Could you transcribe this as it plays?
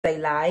Say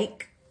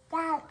like.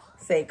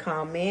 Say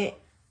comment.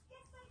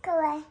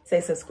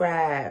 Say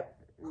subscribe.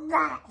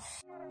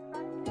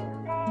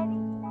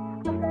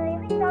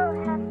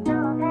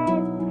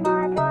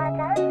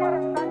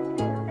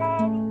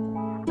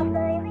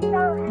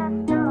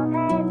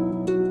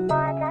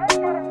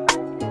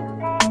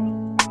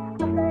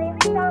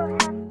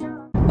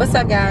 What's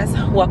up, guys?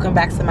 Welcome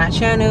back to my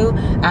channel.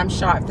 I'm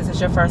Shar. If this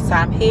is your first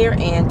time here,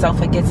 and don't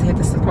forget to hit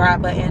the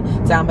subscribe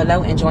button down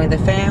below and join the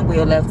fam.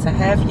 We'll love to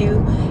have you,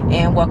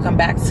 and welcome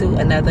back to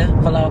another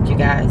vlog, you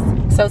guys.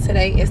 So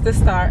today is the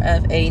start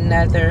of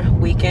another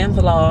weekend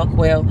vlog.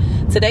 Well,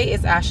 today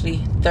is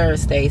actually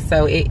Thursday,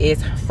 so it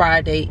is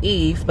Friday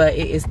Eve, but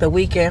it is the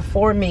weekend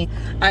for me.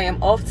 I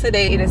am off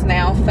today. It is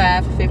now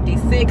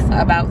 5:56,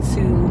 about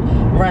to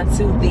run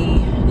to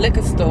the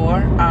liquor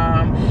store.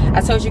 I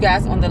told you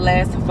guys on the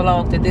last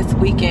vlog that this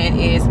weekend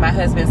is my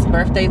husband's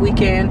birthday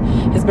weekend.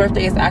 His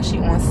birthday is actually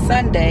on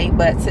Sunday,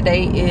 but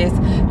today is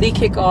the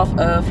kickoff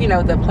of, you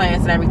know, the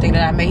plans and everything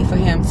that I made for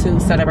him to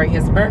celebrate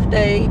his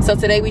birthday. So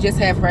today we just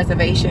have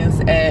reservations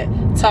at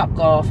Top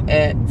Golf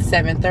at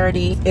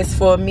 7:30. It's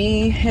for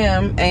me,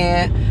 him,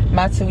 and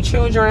my two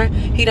children.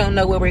 He don't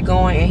know where we're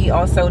going, and he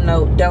also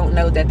don't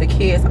know that the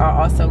kids are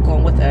also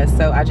going with us.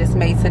 So I just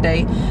made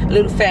today a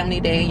little family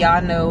day.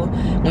 Y'all know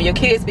when your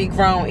kids be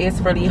grown, it's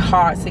really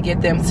hard to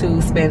get them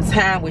to spend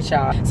time with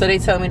y'all. So they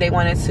told me they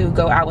wanted to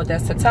go out with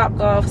us to Top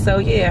Golf. So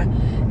yeah,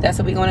 that's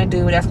what we're gonna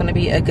do. That's gonna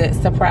be a good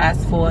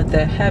surprise for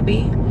the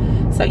hubby.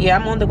 So yeah,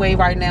 I'm on the way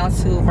right now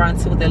to run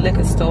to the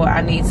liquor store.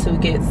 I need to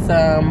get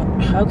some,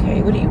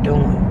 okay, what are you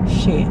doing?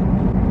 Shit.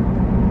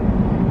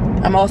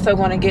 I'm also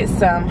going to get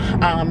some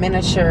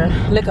miniature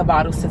liquor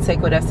bottles to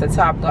take with us to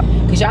Top Golf.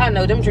 Because y'all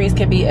know them drinks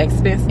can be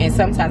expensive and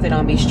sometimes they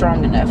don't be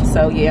strong enough.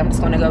 So yeah, I'm just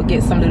going to go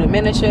get some little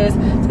miniatures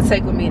to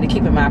take with me to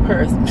keep in my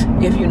purse.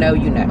 If you know,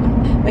 you know.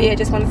 But yeah,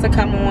 just wanted to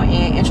come on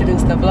and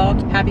introduce the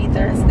vlog. Happy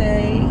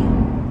Thursday.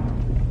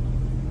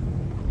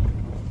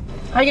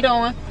 How you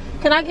doing?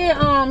 Can I get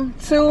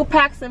 2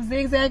 packs of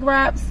zigzag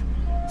wraps,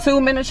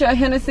 2 miniature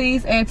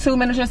Hennessy's, and 2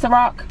 miniature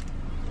Ciroc?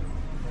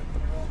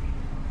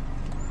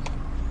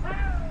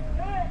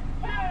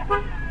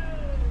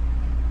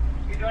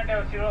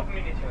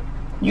 Miniature.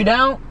 You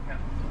don't? No.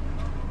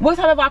 What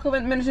type of vodka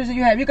miniatures do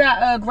you have? You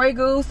got Grey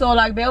Goose or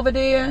like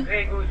Belvedere?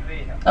 Grey Goose we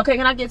have. Okay,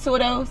 can I get 2 of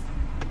those?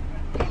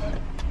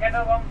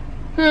 Kettle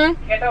one.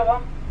 Kettle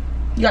one.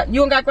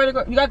 You don't got Grey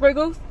Goose? You got Grey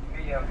Goose?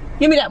 Yeah.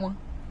 Give me that one.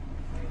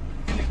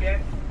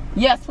 Yes.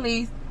 Yes,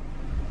 please.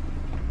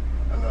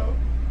 Hello.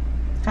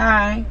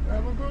 Hi.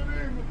 Have a good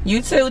evening.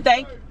 You too.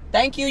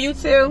 Thank you. You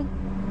too.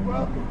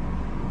 Welcome.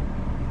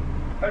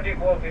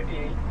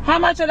 34.58. How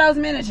much are those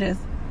miniatures?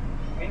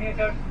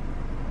 Miniatures.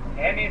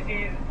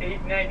 Hennessy is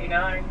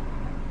 $8.99.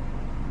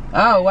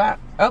 Oh wow.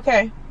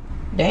 Okay.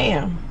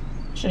 Damn.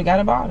 Should have got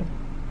a bottle.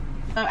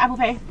 Apple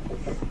Pay.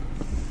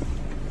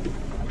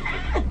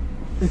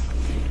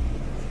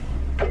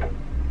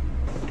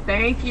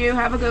 Thank you.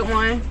 Have a good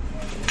one.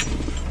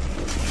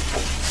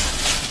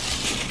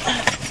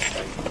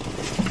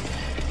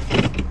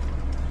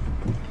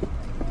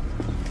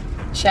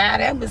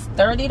 Child, that was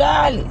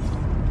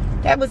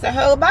 $30. That was a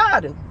whole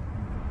bottle.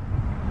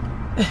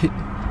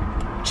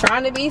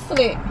 Trying to be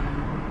slick.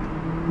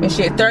 But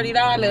shit,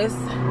 $30.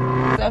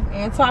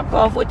 And Top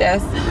Golf with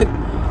us.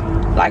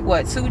 Like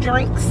what, 2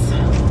 drinks?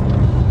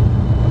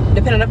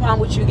 Depending upon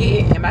what you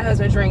get. And my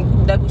husband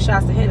drank double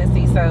shots of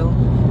Hennessy, so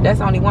that's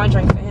only 1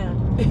 drink for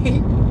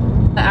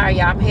him. Alright,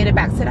 y'all, I'm headed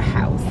back to the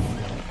house.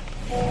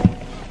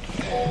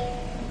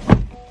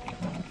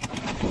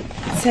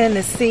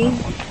 Tennessee.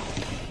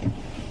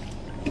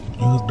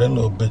 You hooked that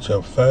little bitch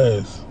up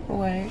fast.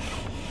 Wait.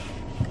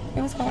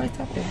 It was always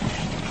up there.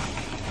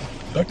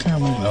 That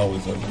camera ain't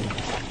always up there.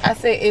 I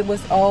said it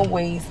was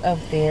always up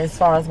there as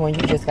far as when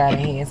you just got in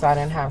here, so I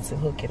didn't have to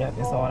hook it up,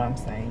 is all I'm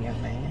saying, young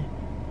man.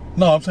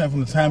 No, I'm saying from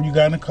the time you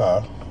got in the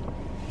car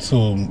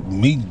to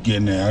me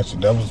getting there,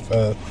 actually, that was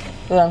fast.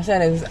 What I'm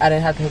saying is I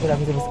didn't have to hook it up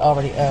because it was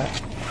already up.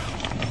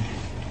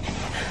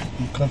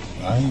 Okay.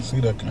 I didn't see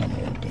that camera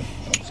right there.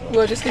 I'm sorry.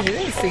 Well, just because you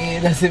didn't see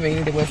it doesn't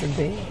mean it wasn't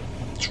there.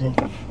 True.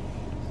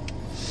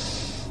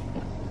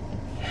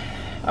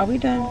 Are we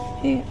done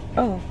here?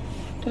 Oh,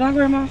 did I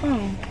grab my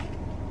phone?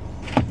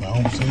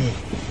 I don't see it.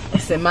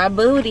 It's in my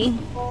booty.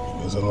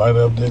 Is it light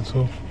up there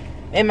too?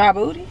 In my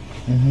booty?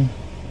 Mm-hmm.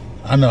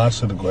 I know I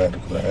should have grabbed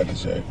it because I had to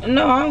check.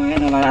 No, I don't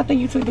have no light. I think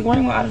you took the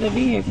green one out of the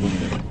vehicle.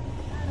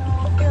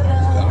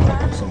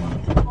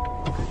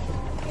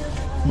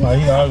 Like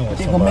he arguing with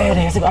They go somebody. mad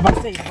ass. I'm about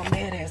to say, they go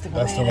mad ass.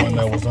 That's the one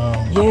that was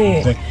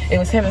Yeah, it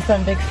was him and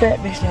some big fat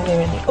bitch that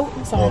lived in there. Oh,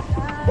 I'm sorry.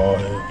 Bald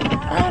head.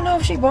 I don't know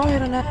if she bald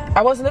head or not.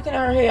 I wasn't looking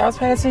at her hair. I was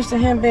paying attention to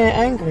him being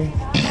angry.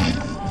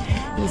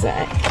 He's an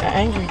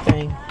angry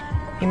thing.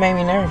 He made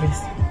me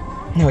nervous.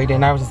 No, he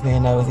didn't. I was just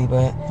being nosy,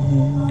 but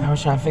I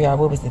was trying to figure out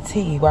what was the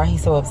tea. Why he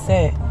so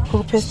upset?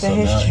 Who pissed in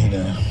his So now tree? he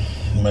done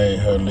made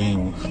her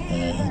leave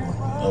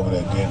and over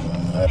there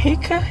giggling. He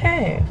could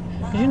have.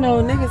 You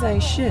know, niggas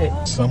ain't shit.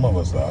 Some of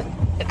us are.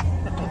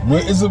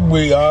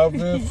 We are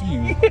very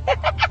few.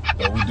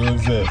 But we do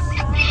exist.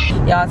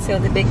 Y'all tell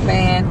the big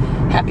man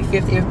happy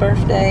 50th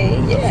birthday.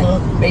 Yeah,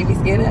 baby's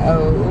getting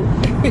old.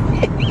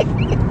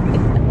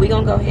 We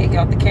gonna go ahead and get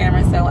off the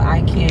camera so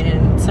I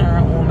can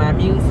turn on my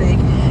music,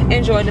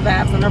 enjoy the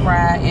vibes on the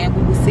ride, and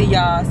we will see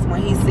y'all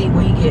when he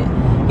get,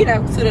 you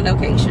know, to the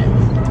location.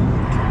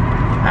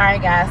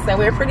 Alright guys, so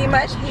we're pretty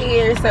much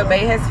here. So Bae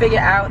has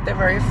figured out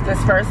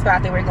this first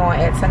spot that we're going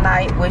at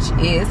tonight, which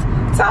is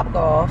Top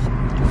Golf.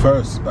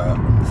 First spot.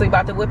 So we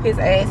about to whip his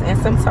ass in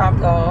some Top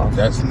Golf.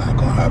 That's not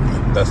gonna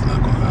happen. That's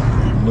not gonna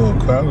happen. A little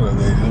crowded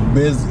today. They're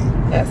busy.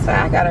 That's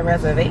why I got a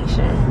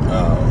reservation.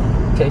 Oh.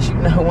 Cause you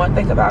know one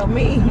thing about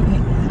me,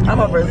 I'm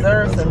gonna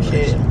reserve some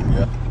shit.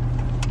 Yeah.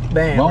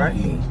 Bam, right?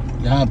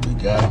 Y'all be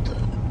got that.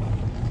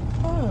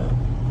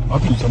 I'll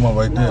do someone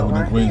right there with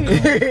the green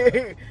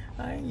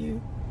car. I ain't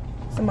you.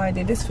 Somebody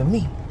did this for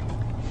me.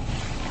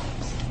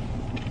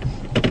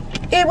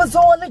 It was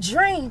all a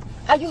dream.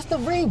 I used to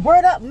read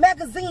Word Up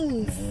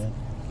magazines.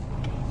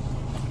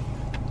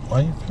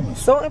 Why you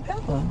finished? Salt and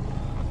pepper.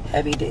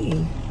 Heavy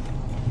D.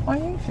 Why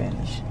you ain't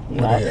finished?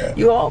 Yeah.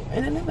 You all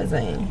in the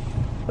limousine.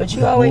 But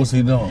you What always. was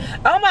he doing?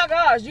 Oh my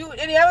gosh!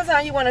 Any other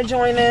time you want to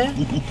join in?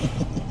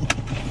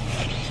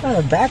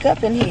 Trying to back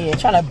up in here.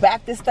 Trying to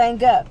back this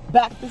thing up.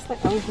 Back this thing.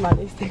 Oh, my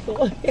lipstick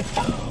on.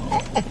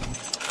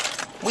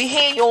 We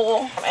here,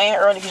 y'all. I ain't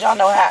early because y'all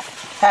know how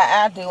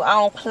I do. I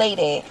don't play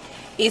that.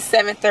 It's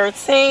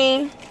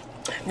 7:13.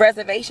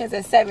 Reservations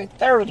at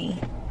 7:30.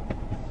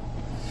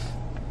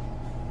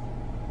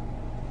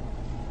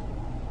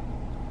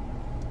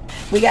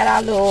 We got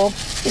our little,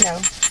 you know,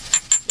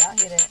 y'all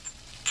hear that?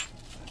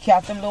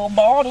 Got them little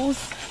bottles.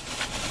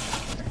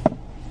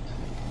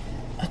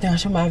 I think I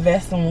should put my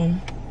vest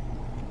on.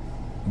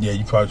 Yeah,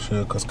 you probably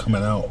should, because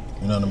coming out,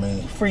 you know what I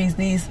mean? Freeze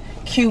these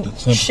cute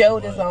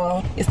shoulders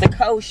on. It's the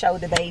cold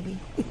shoulder, baby.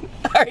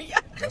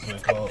 That's what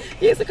it's called?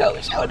 It's a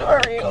cold shoulder.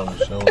 Hurry up. Cold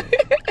shoulder.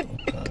 Okay.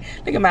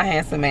 Look at my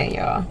handsome man,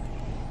 y'all.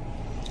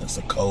 That's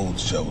a cold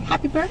shoulder.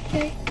 Happy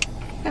birthday.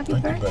 Happy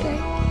Thank you, birthday.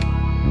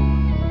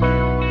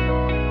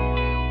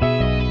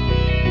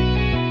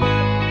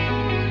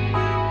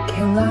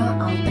 Killer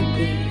on the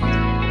beat.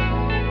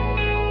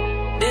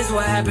 This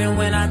what happened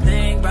when I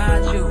think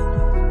about you.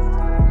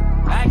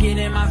 I get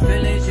in my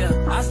feelings, yeah.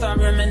 I start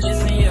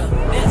reminiscing,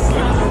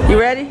 yeah. You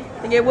ready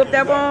to get whipped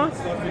up on?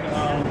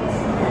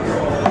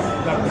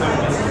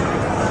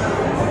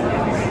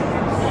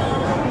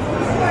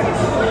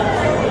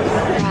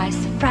 Surprise,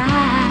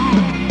 surprise.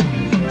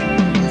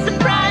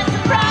 Surprise,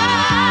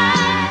 surprise.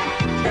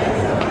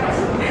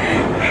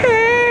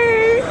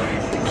 Hey,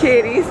 the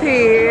kitty's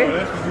here.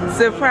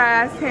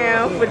 Surprise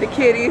him with the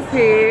kitty's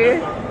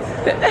here.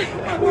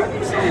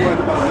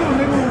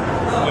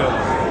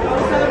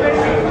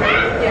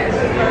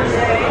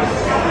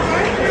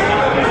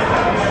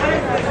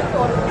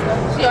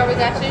 She already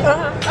got you?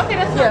 Okay,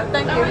 that's Yeah,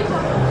 thank you.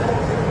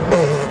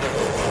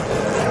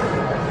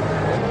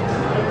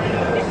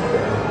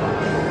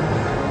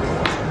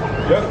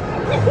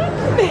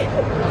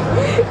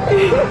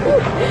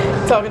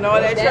 Talking all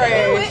that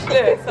trash.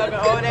 Look, talking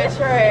all that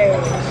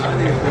trash.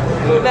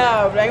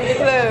 No, bring the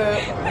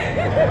club.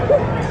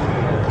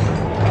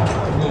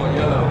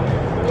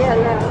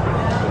 Yellow.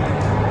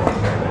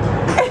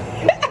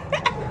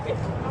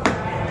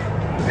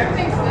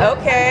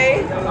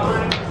 Okay.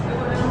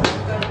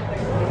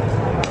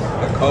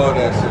 I call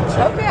that shit.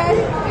 Okay.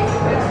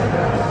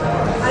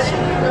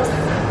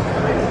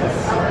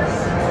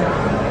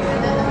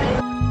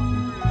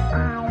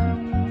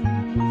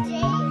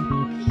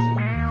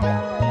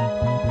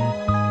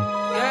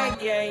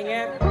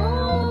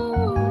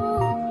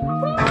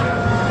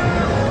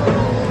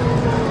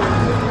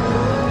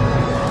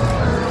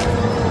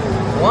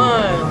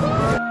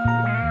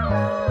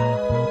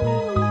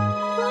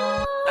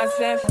 I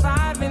said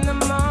 5 in the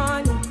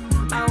morning.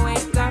 I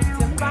wake up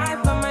to 5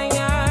 for my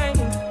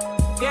yearning.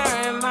 Fear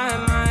in my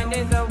mind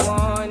is a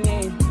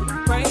warning.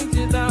 Pray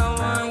to the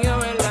one you're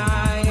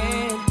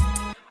relying.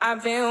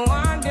 I've been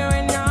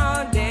wandering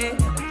all day.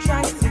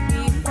 Trying to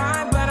be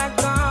fine, but I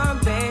can't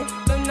be.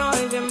 The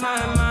noise in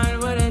my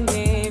mind wouldn't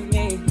leave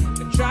me.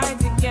 I tried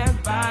to get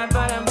by,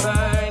 but I'm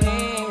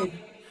burning.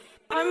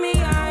 I'm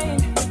behind.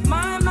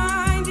 My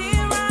mind it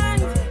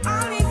runs.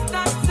 All these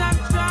thoughts of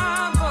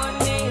trouble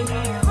me.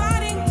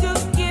 Fighting to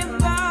give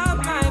up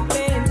my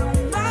pain.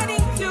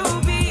 Fighting to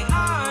be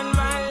on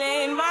my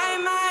lane. My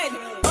mind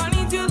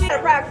running to the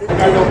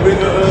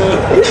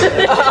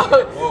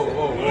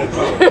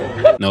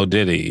No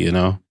Diddy, you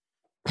know.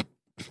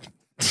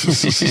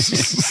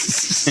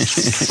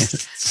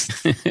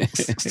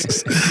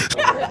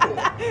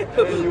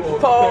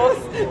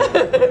 Pause.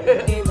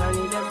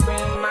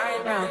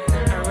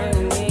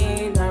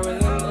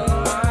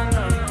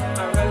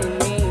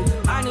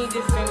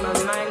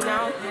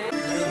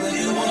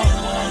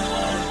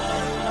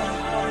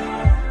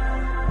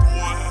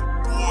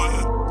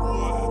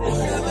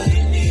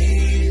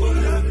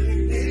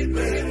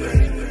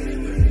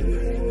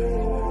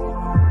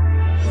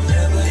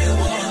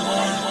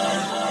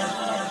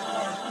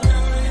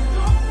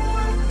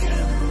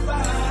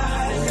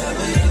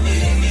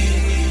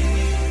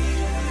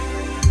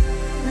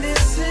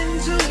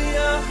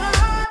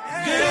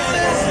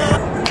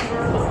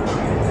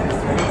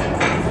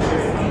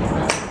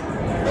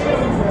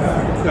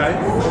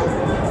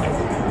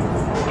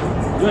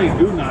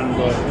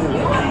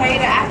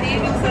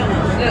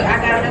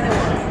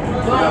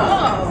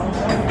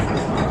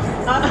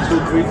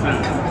 2-3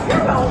 times.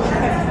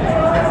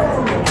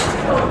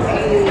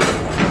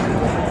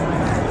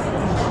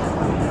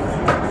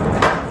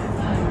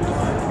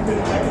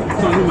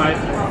 So you might.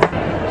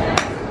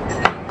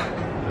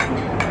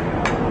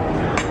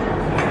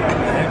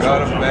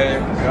 Got him,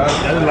 babe. Got him.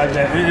 That is like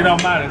that. It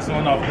don't matter. It's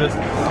on off this. I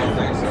don't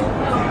think so.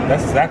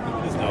 That's exactly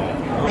what it's doing.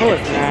 Oh,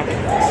 it's not.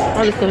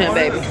 I'm just doing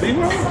baby.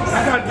 Zero? I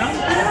got none.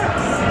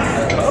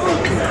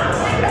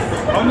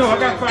 Oh no, I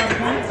got 5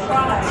 points.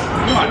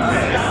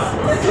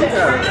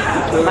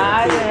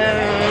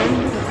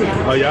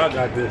 Oh, y'all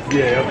got this.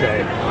 Yeah,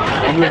 okay.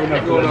 I'm living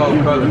up Going to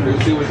off color. You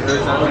see what every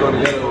time we go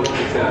together, we say,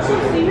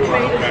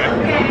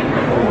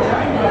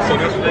 So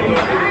that's what they do.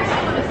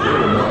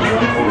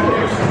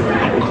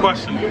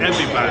 Question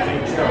everybody.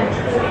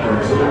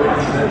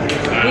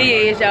 He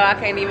is, y'all. I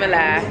can't even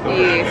lie. He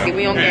is.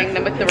 We on gang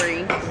number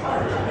 3.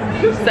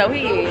 So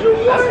he is.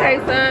 Okay,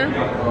 son.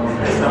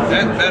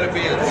 that better be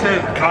a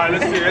 10. All right,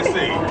 let's see. Let's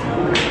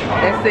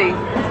see.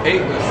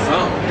 8 or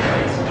something.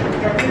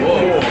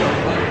 Whoa.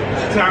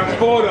 Times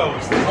 4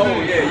 those.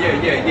 Oh, yeah.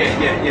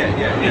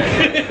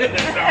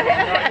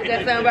 That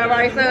sound about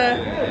right,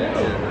 son?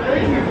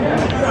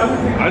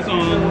 That's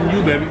on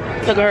you, baby.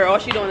 Look at her. All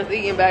she doing is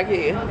eating back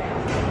here.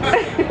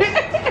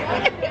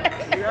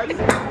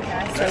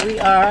 So we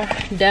are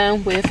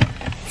done with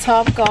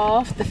Top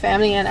Golf. The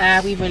family and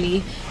I, we really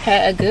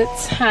had a good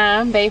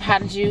time. Babe, how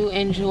did you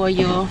enjoy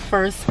your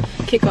first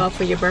kickoff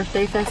for your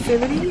birthday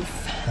festivities?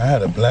 I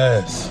had a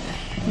blast.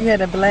 You had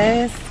a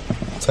blast?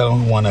 Tell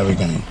them we won every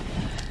game.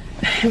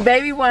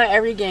 Baby won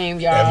every game,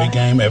 y'all. Every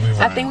game, every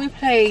round. I think we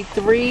played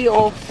 3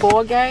 or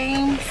 4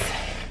 games.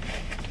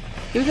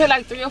 We played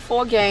like 3 or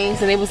 4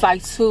 games, and it was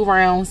like 2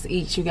 rounds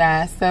each, you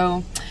guys.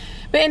 So,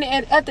 but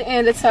at the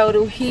end of the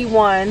total, he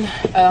won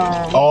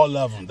all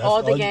of them. That's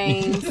all the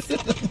games.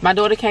 My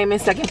daughter came in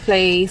 2nd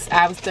place.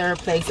 I was 3rd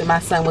place, and my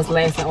son was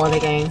last in all the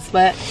games.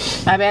 But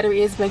my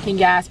battery is blinking,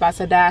 guys, about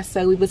to die.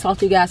 So we will talk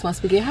to you guys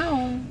once we get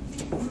home.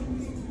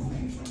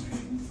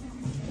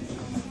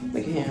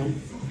 Look at him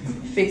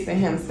fixing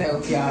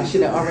himself, y'all.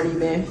 Should have already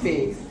been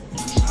fixed.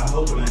 I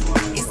hope it ain't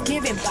one. It's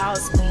giving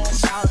boss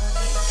bitch.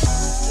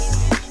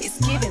 It's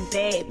giving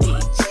bad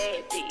bitch.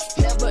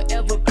 Never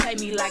ever play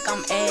me like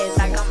I'm ass.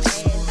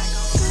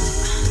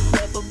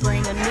 Never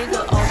bring a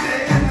nigga over.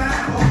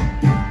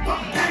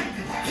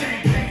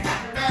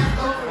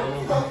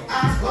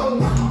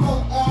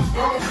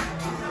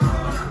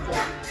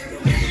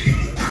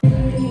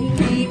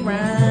 Keep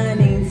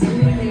running to you.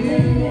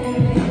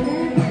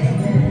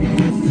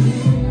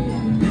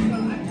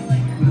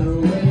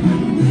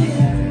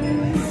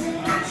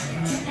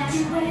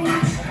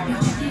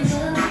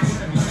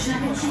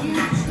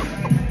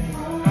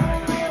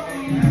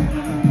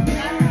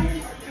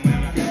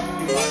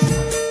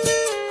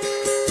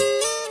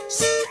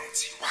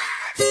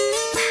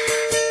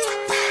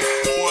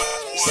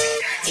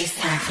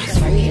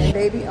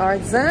 Baby are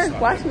done.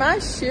 Wash my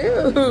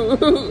shoe.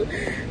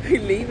 We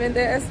leaving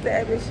the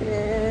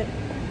establishment.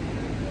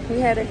 We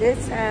had a good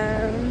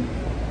time.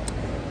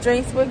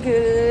 Drinks were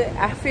good.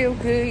 I feel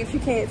good if you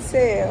can't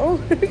tell.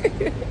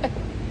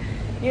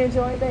 You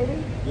enjoyed,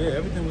 baby? Yeah,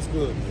 everything was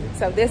good.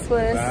 So this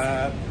was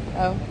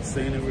Vibe,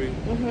 scenery.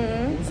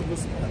 It was a good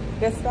spot.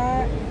 Good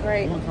spot?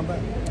 Great. You want to come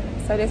back?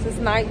 So this is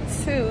night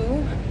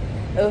 2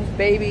 of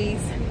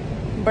baby's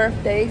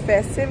birthday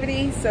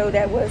festivity. So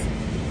that was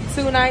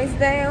 2 nights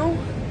down,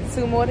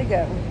 2 more to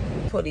go.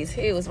 Pull these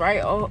heels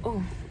right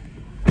oh,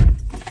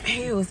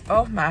 heels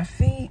off my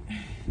feet.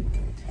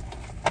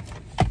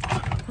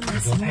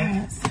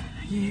 Slides.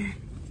 Yeah.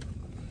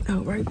 Oh,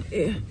 right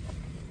there.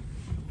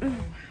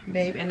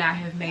 Babe and I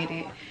have made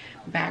it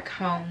back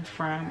home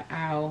from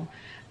our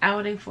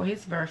outing for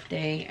his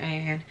birthday,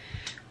 and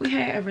we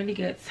had a really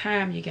good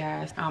time, you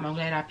guys. I'm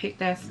glad I picked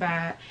that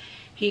spot.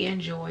 He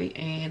enjoyed,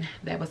 and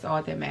that was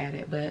all that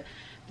mattered. But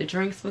the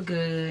drinks were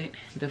good,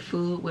 the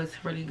food was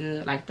really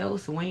good. Like,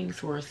 those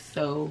wings were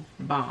so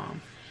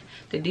bomb.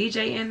 The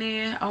DJ in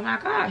there, oh my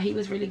god, he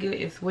was really good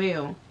as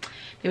well.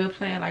 They were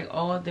playing like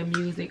all the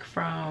music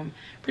from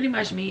pretty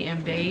much me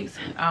and Babe's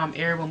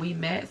era when we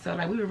met. So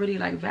like we were really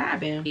like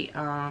vibing.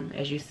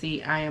 As you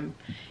see, I am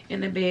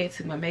in the bed,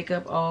 took my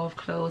makeup off,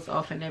 clothes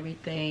off and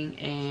everything,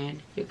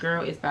 and your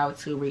girl is about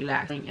to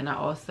relax. And I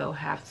also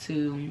have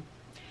to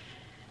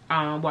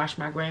watch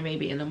my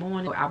grandbaby in the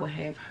morning. I will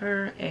have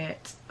her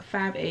at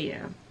 5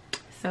 a.m.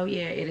 So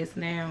yeah, it is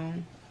now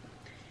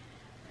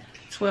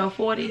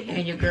 12:40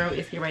 and your girl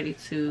is getting ready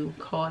to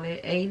call it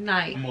a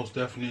night. I'm most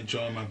definitely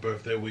enjoying my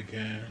birthday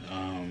weekend.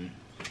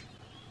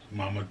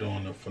 Mama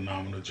doing a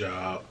phenomenal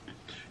job.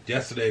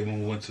 Yesterday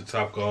when we went to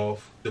Top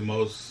Golf, the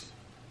most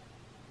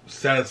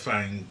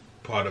satisfying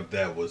part of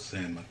that was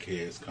seeing my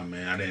kids come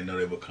in. I didn't know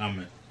they were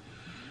coming.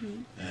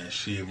 And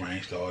she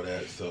arranged all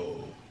that,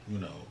 so you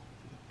know,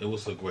 it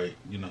was a great,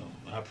 you know,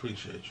 I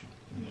appreciate you.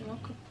 You're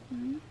welcome.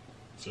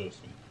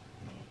 Seriously.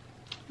 You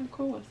know. Of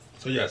course.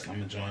 So yes,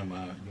 I'm enjoying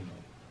my,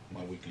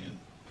 my weekend.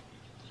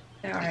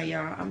 Alright,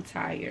 y'all, I'm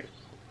tired.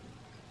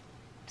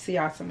 See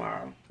y'all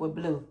tomorrow. With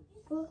blue.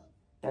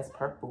 That's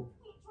purple.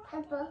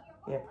 Purple.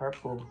 Yeah,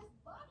 purple.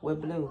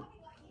 What blue?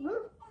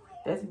 Blue.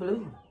 That's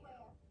blue.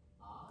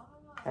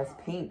 That's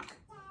pink.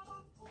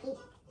 Pink.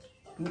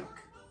 Pink.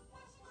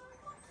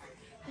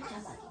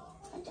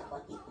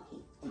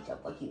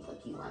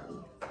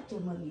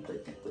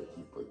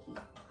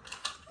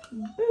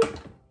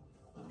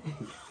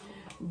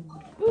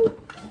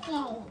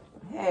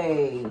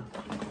 Hey.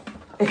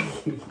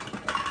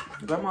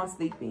 Grandma's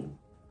sleeping.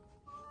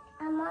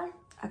 Mama.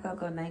 I gotta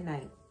go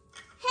night-night.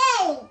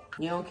 Hey.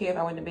 You don't care if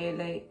I went to bed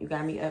late? You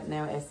got me up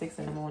now at 6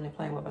 in the morning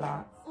playing with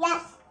blocks.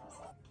 Yes.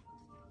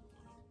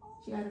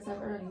 She got us up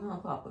early, huh,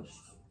 Papa?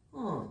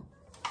 Huh.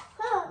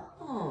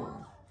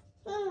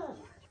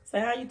 Say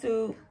hi,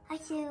 YouTube. I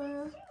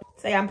do.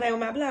 Say I'm playing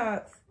with my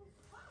blocks.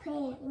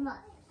 Play my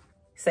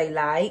Say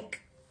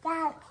like.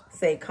 dad.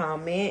 Say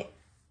comment.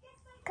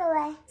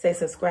 Correct. Say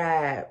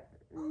subscribe.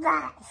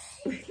 That.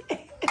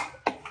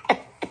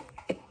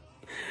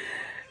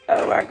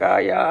 Oh my God,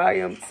 y'all, I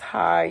am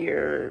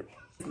tired.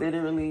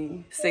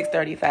 Literally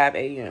 6:35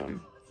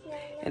 a.m.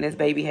 And this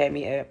baby had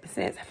me up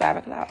since 5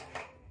 o'clock.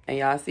 And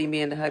y'all see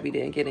me and the hubby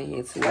didn't get in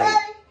here too late.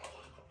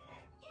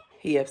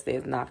 He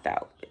upstairs knocked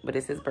out. But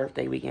it's his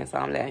birthday weekend, so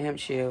I'm letting him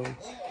chill.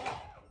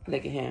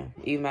 Look at him.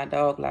 Even my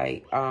dog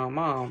like,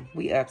 Mom,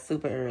 we up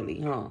super early,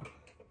 huh?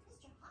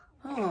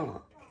 Huh?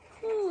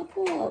 Oh,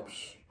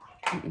 Pops.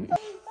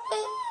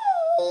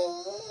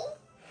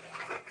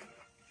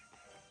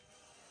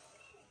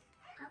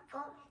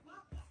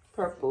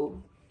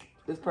 Purple.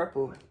 It's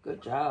purple.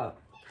 Good job.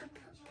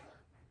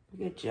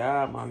 Good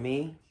job,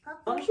 Mommy.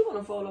 Oh, she want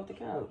to fall off the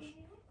couch.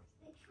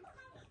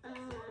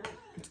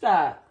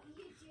 Stop.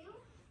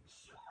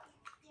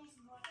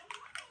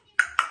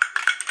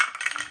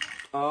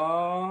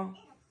 Oh.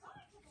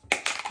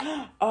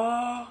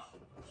 Oh.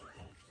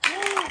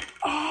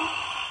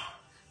 Oh.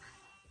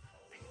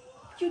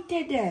 You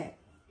did that.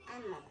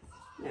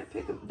 Now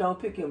pick him. Don't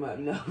pick him up.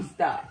 No,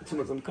 stop. Too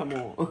much. Come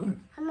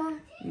on. Mama.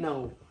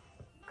 No.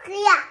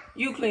 Yeah.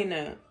 You clean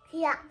up.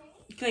 Yeah.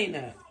 Clean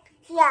up.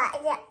 Yeah.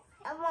 Yeah.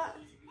 Mama.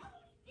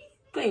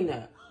 Clean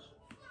up.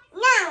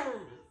 No.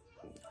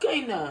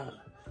 Clean up.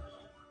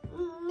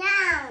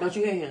 No. Don't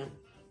you hear him?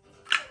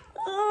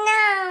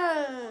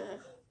 No.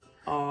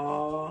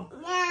 Oh.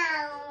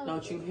 No.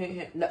 Don't you hear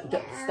him? No.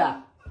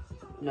 Stop.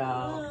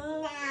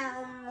 No. No.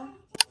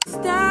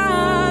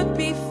 Stuck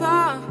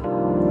before,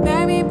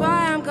 baby boy,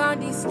 I'm gonna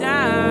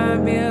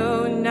disturb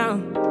you,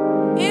 no.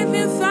 If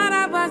you thought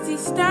I was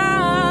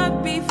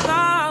disturbed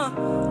before,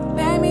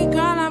 baby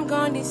girl, I'm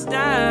gonna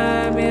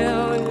disturb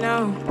you,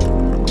 no.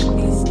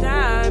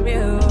 Disturb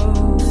you.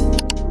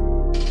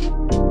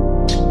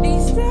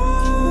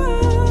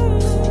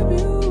 Disturb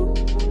you.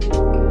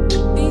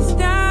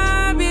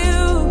 Disturb you.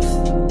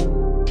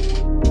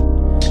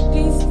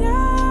 Disturb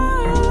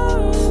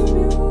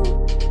you.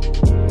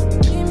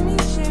 Give me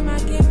shame, I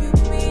give you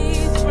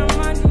peace from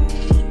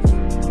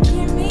underneath.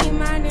 Give me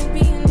mind and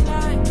being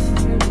light to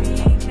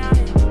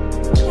reignite.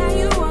 Can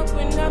you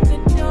open up the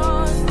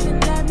doors to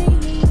let me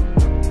in?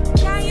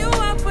 Can you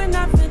open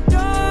up the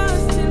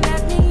doors to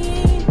let me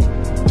in?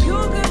 You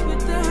good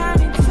with the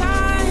hurt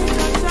inside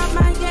on top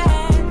my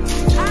head.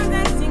 I'm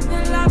dancing the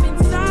love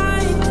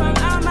inside from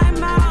out my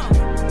mouth.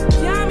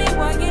 Tell me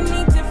what you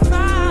need to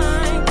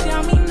find.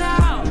 Tell me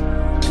now.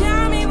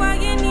 Tell me what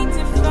you need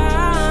to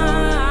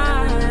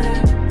find.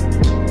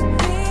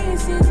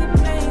 This is a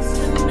place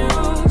with no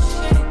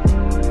shame.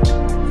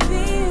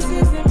 This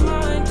is a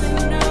mind with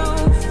no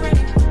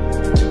frame.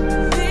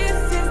 This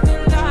is the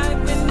life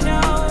with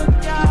no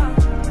doubt.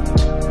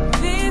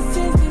 This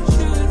is the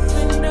truth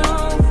with no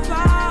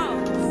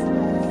false.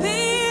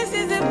 This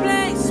is a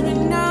place with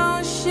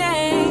no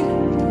shame.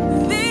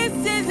 This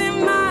is a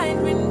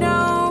mind with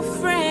no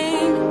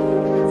frame.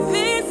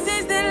 This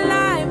is the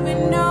life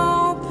with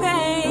no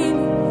pain.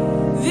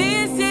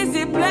 This is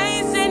a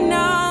place with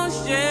no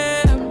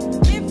shame.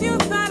 If you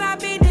thought I'd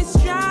be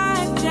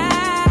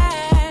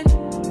distracted,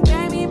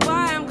 baby boy,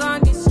 I'm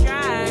gonna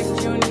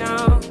distract you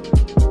now.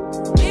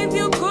 If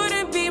you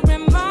couldn't be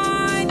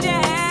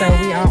reminded. So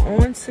we are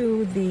on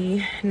to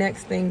the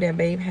next thing that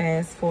Babe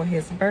has for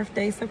his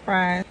birthday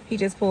surprise. He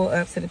just pulled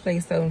up to the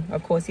place, so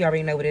of course you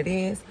already know what it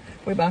is.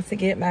 We're about to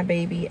get my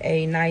baby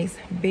a nice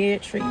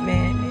beard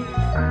treatment.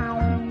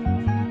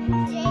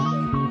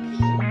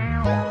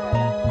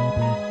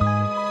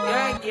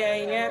 Yeah, yeah,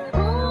 yeah.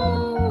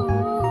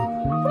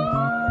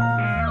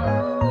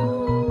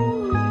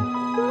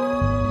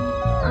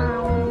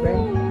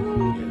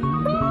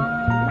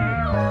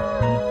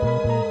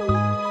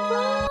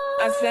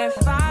 I said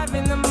 5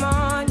 in the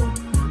morning.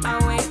 I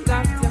wake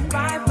up to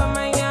 5 for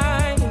my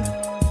yearnings.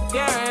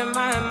 Fear in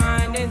my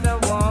mind is a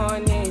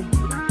warning.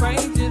 Pray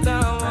to the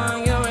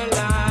one you're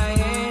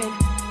relying.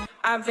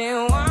 I've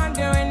been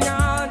wandering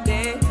all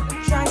day.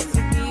 Try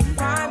to be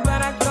fine,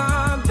 but I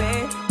can't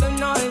be. The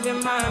noise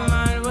in my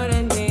mind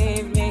wouldn't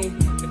leave me.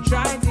 I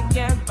try to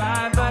get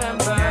by, but I'm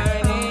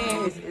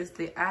burning. This is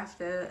the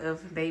after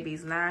of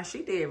Baby's line.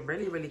 She did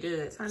really, really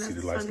good. Turn See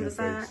that the light to the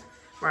skin side. face?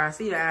 Right,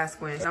 see the eye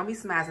squint. Don't be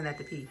smizing at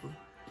the people.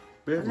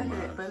 Big But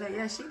one. look,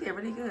 yeah, she did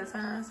really good.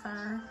 Turn.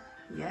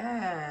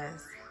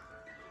 Yes.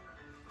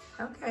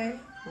 Okay.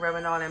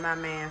 Rubbing all in my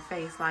man's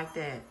face like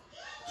that.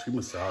 She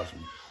massaged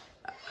me.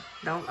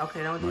 Don't do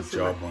My too much.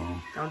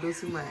 jawbone. Don't do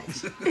too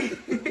much.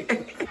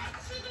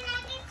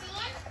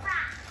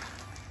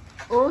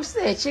 Oh, she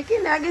said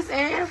chicken nuggets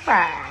and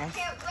fries.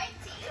 Can't wait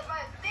to eat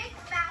my big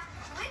fat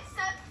with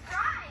some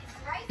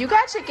fries, right? You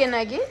got chicken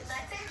nuggets?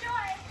 Let's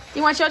enjoy.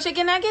 You want your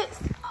chicken nuggets?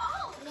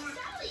 Oh,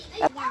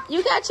 Sally.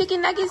 You got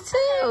chicken nuggets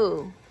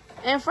too.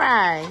 And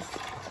fries.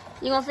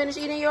 You gonna finish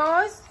eating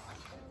yours?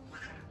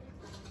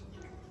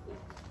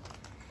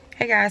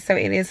 Hey guys, so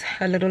it is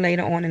a little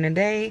later on in the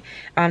day.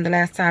 The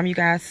last time you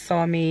guys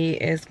saw me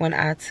is when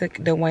I took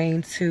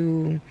Dwayne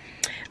to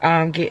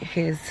get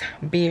his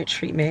beard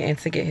treatment and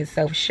to get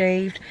himself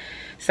shaved.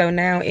 So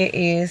now it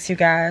is, you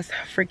guys,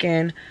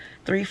 freaking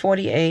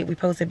 3:48. We're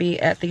supposed to be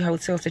at the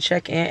hotel to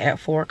check in at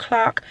 4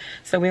 o'clock.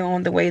 So we're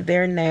on the way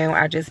there now.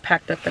 I just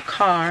packed up the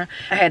car.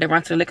 I had to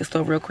run to the liquor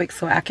store real quick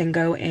so I can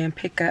go and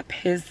pick up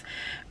his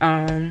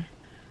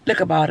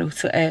liquor bottle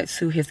to add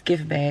to his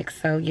gift bag.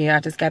 So yeah,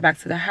 I just got back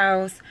to the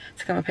house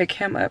to come and pick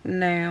him up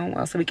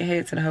now so we can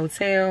head to the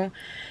hotel.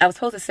 I was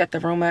supposed to set the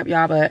room up,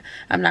 y'all, but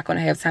I'm not going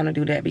to have time to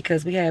do that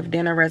because we have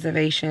dinner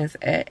reservations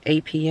at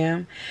 8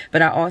 p.m.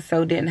 But I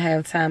also didn't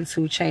have time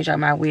to change out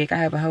my wig. I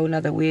have a whole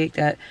nother wig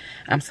that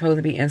I'm supposed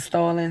to be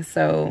installing.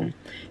 So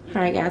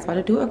alright guys, about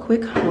to do a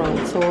quick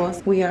room tour.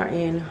 We are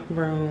in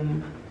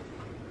room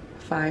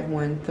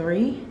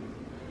 513.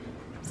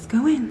 Let's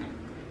go in.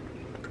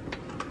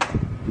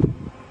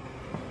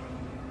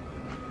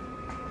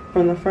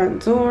 From the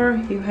front door,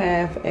 you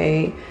have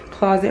a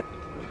closet.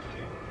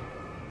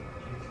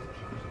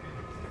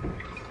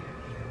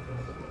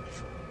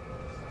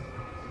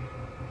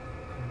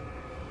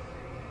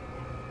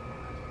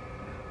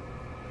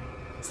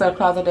 So the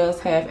closet does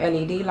have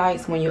LED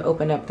lights when you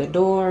open up the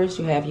doors.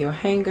 You have your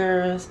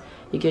hangers.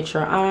 You get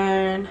your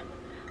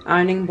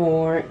ironing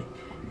board.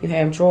 You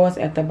have drawers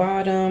at the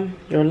bottom,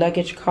 your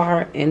luggage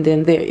cart, and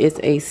then there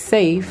is a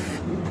safe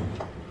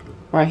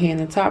right here in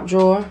the top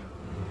drawer.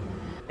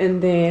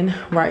 And then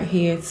right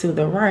here to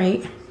the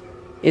right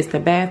is the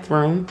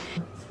bathroom.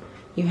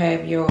 You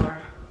have your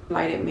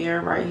lighted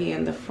mirror right here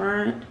in the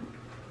front.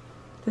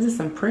 This is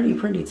some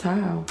pretty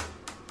tile.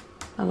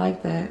 I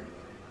like that.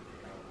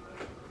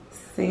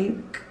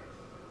 Sink.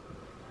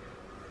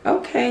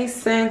 Okay,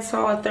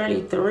 Santal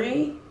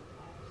 33.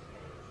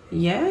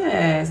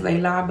 Yes, Le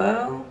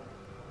Labo.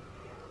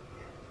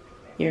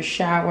 Your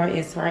shower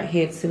is right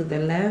here to the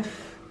left.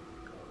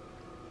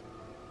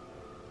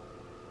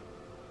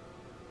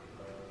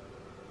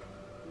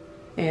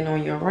 And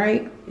on your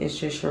right is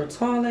just your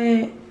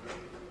toilet.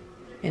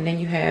 And then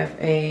you have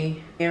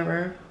a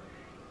mirror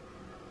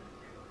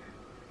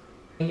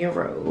and your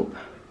robe.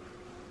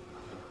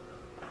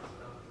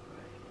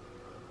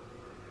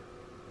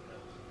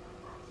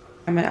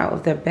 Coming out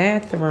of the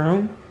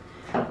bathroom,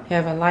 you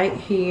have a light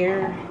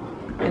here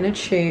and a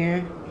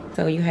chair.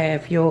 So you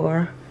have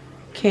your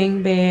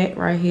king bed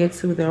right here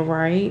to the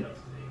right.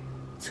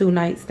 2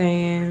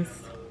 nightstands.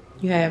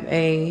 You have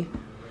a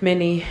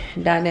mini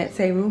dinette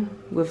table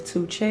with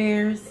 2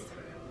 chairs,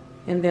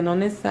 and then on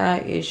this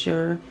side is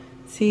your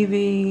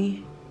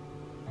TV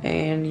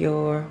and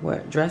your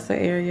dresser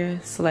area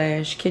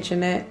 /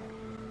 kitchenette.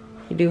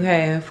 You do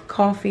have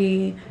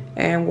coffee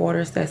and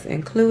waters that's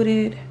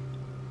included.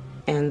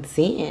 And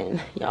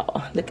then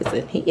y'all, look at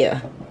it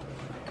here.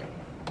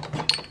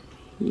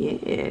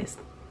 Yes,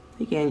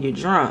 again, you're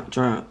drunk.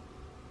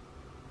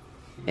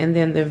 And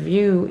then the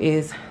view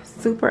is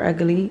super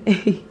ugly.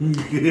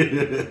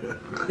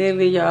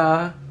 Literally,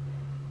 y'all,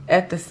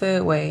 at the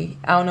subway.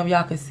 I don't know if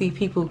y'all can see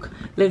people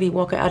literally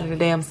walking out of the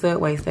damn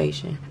subway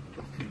station.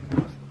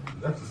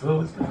 That's the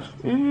subway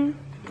station?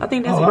 I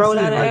think that's Rhode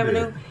Island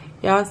Avenue.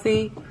 Y'all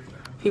see?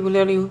 People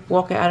literally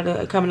walking out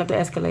of coming up the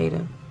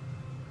escalator.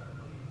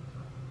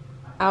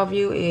 Our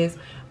view is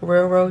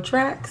railroad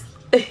tracks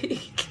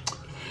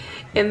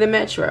in the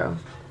metro.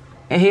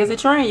 And here's a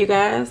train, you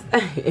guys.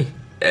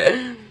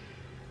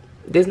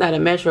 This is not a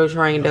metro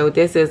train though.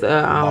 This is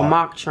a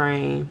mock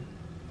train.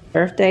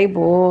 Birthday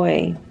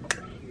boy.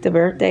 The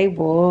birthday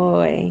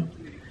boy.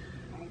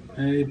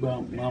 Hey,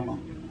 mama.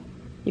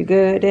 You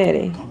good,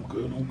 daddy? I'm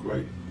good. I'm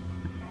great.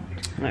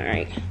 All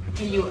right.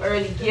 Give you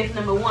early gift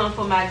number 1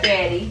 for my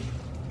daddy.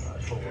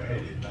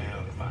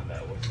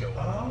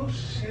 Oh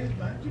shit,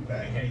 man, you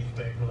back.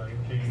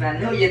 I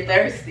know you're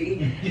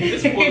thirsty.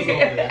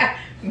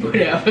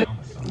 Whatever.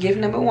 Gift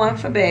number 1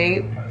 for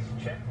babe.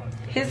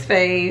 His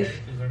fave.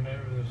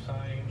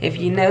 If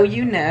you know,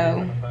 you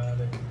know.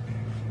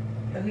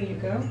 So here you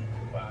go.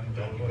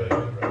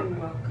 You're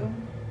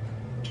welcome.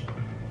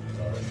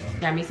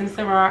 Got me some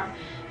Ciroc.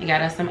 You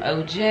got us some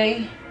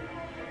OJ.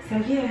 So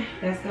yeah,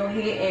 let's go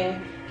ahead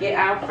and get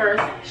our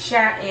first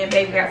shot in,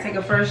 baby. We gotta take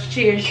a first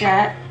cheer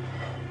shot.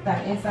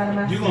 Like inside of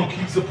my. You gonna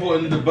keep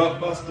supporting the butt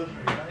buster?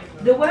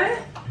 The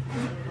what?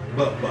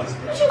 Butt buster.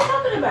 What you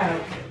talking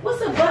about?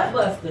 What's a butt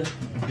buster?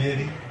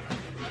 Diddy.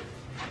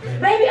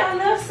 Baby, I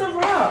love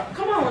Ciroc.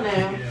 Come on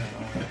now.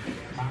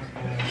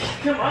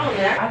 Come on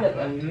now. I look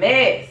a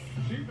mess.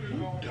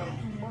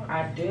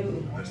 I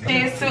do.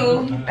 Cheers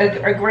to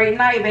a great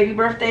night. Baby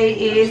birthday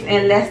is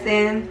in less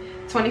than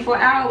 24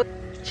 hours.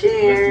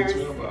 Cheers.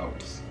 12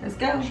 hours. Let's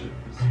go.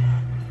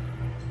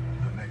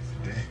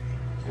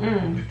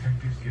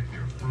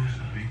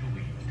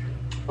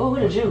 Oh,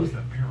 what a juice.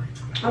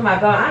 Oh my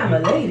God, I am a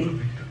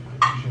lady.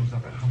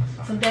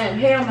 Some damn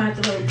hair on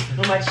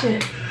my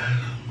chin.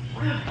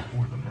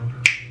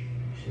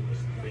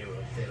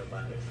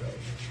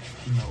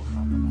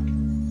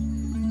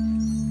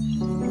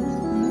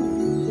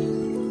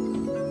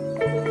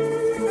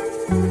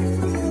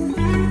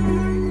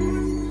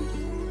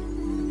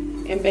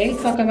 And Babe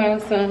talk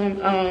about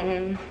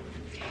some,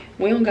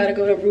 we don't gotta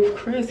go to Ruth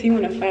Chris. He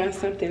wanna find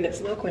something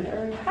that's local in the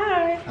area.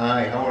 Hi.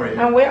 Hi, how are you?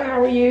 I'm well,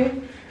 how are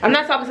you? I'm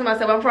not talking to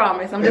myself, I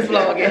promise. I'm just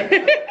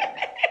vlogging.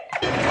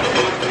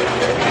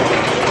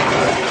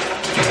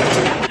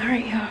 All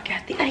right, y'all,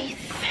 got the ice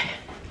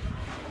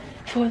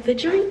for the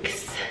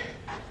drinks.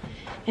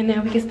 And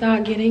now we can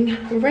start getting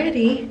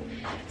ready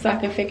so I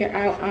can figure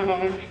out,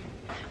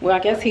 well, I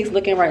guess he's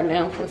looking right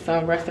now for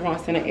some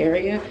restaurants in the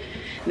area.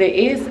 There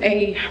is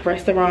a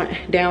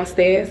restaurant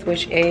downstairs,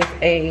 which is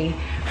a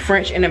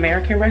French and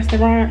American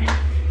restaurant.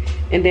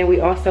 And then we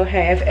also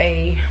have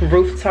a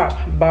rooftop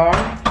bar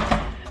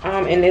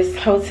in this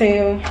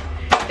hotel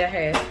that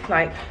has,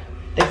 like,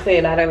 they say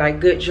a lot of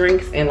like good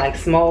drinks and like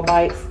small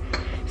bites.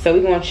 So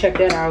we're gonna check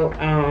that out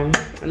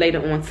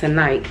later on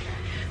tonight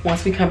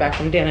once we come back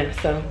from dinner.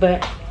 So,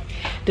 but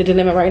the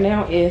dilemma right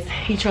now is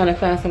he trying to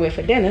find somewhere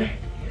for dinner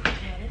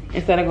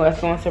instead of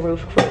us going to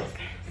Ruth Chris.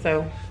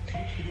 So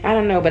I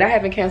don't know, but I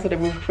haven't canceled the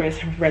Ruth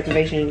Chris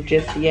reservation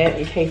just yet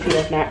in case he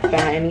does not find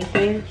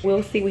anything.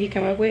 We'll see what he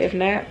come up with. If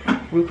not,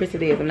 Ruth Chris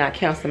it is. I'm not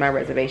canceling my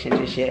reservation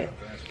just yet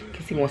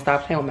because he won't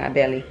stop playing with my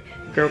belly.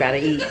 Girl gotta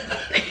eat.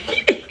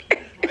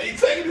 Why you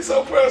taking it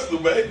so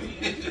personal,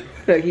 baby?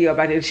 Look, he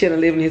about to chill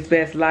and living his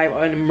best life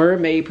in the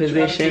mermaid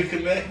position.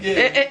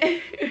 Yeah.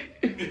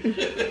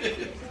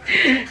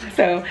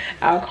 So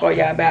I'll call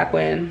y'all back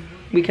when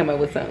we come up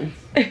with something.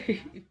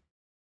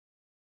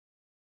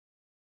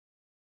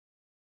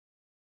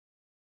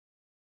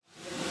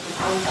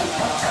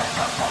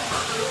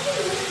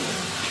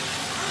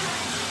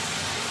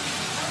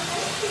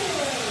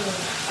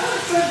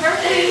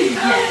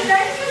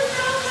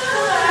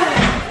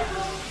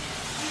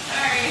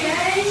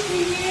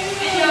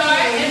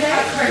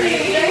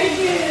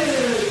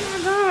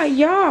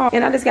 Y'all,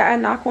 and I just got a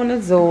knock on the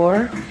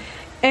door,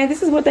 and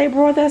this is what they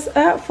brought us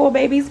up for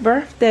baby's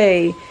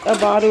birthday. A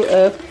bottle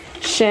of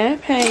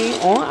champagne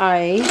on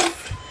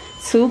ice,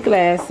 2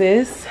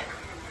 glasses,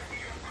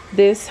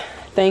 this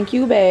thank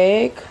you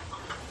bag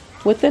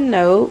with a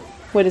note.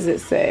 What does it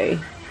say?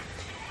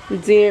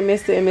 Dear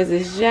Mr. and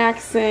Mrs.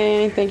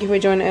 Jackson, thank you for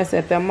joining us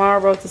at the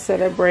Morrow to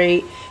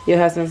celebrate your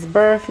husband's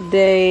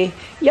birthday.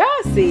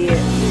 Y'all see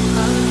it.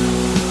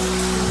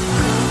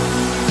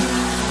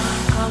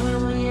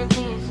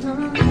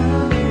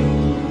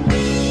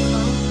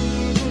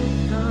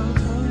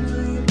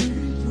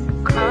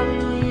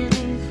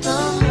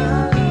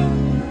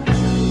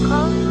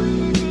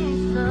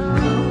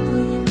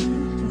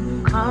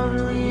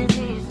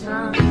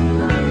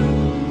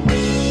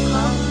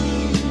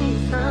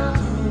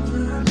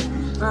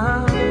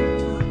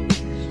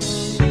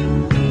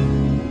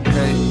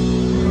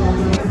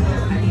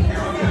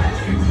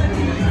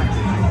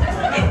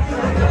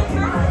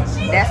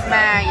 That's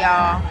mine,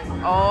 y'all.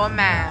 All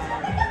mine.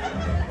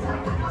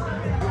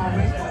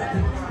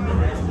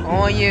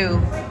 On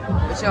you.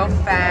 With your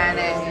fine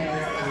ass.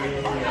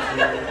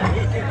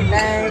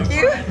 Thank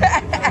you.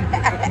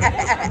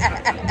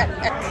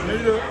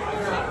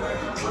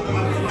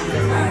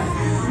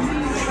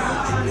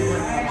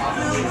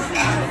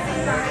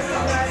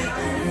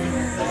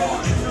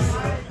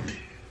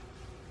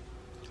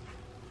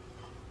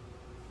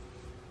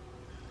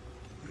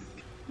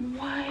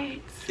 What?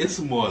 It's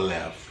more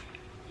left.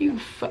 You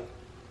fuck.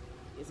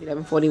 It's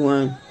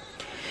 11:41.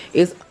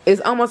 It's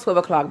almost 12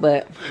 o'clock,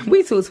 but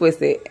we too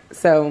twisted.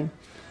 So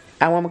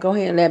I want to go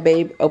ahead and let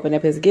Babe open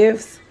up his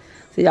gifts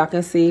so y'all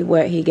can see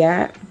what he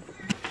got.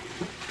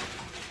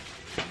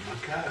 My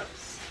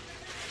cups.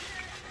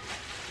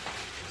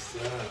 What's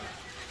up?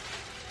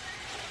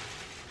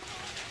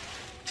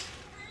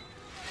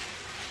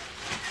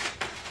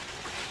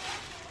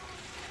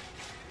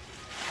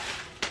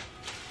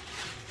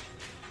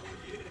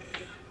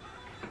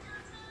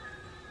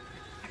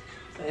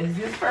 So this is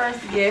his first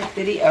gift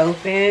that he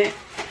opened.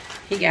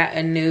 He got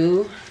a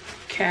new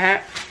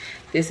cap.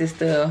 This is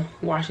the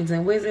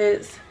Washington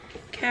Wizards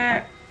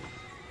cap.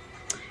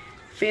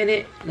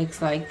 Fitted,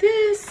 looks like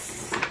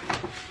this.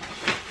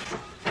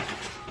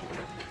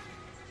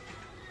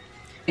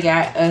 We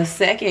got a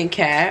second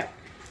cap.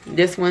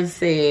 This one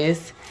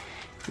says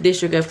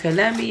District of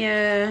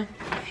Columbia.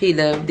 He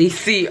loved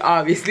DC,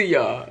 obviously,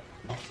 y'all.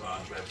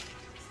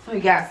 So we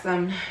got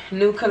some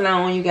new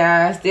cologne, you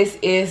guys. This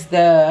is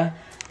the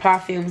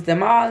Parfums de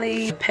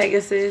Marly,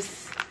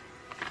 Pegasus.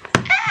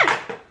 Ah!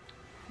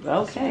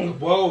 Okay.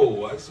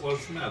 Whoa, I just want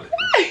to smell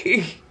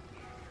it.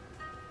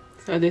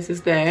 So this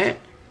is that.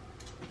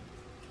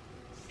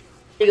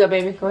 Here you go,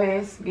 baby. Go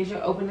ahead. Get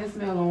your open and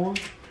smell on.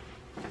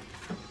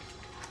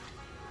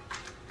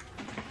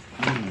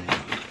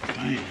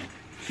 Man.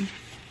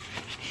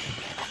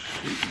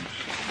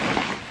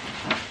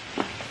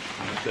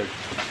 That's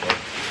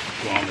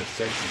strong and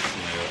sexy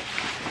smell.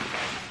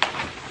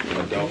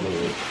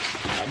 Adulthood.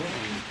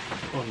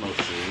 Oh no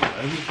shoes.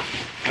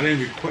 I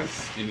didn't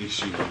request any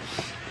shoes.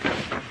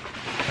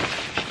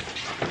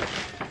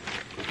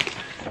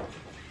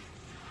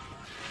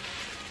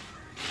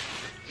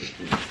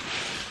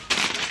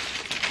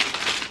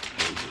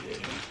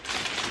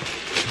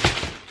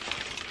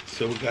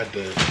 So we got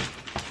the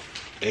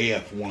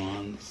AF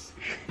ones.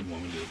 You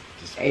want me to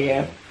just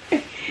AF.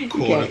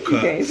 quarter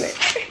cuts.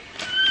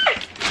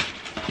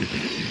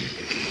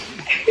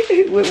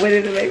 What is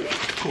it, baby?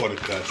 Quarter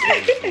cuts.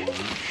 AF ones.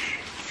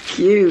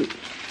 Cute.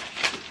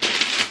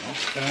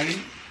 Okay.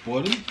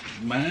 Boy,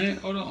 man,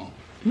 hold on.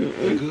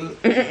 They good?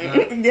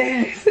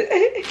 Yes.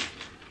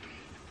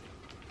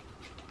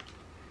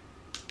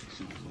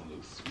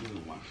 Smooth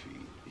on my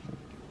feet.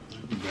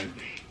 Baby.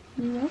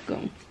 You're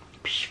welcome.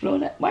 Blow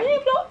that. Why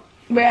you blow?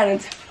 Man,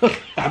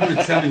 I've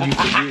been telling you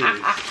for years.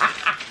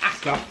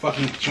 Stop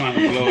fucking trying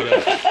to blow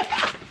it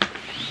up.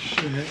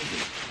 Shit.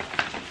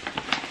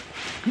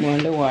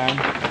 wonder why.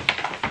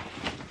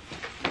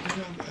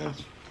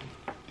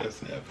 That's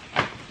heavy.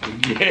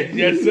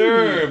 Yes,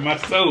 sir. My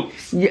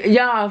soaps.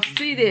 Y'all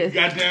see this?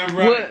 Goddamn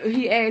right. What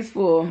he asked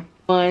for.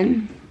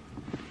 1.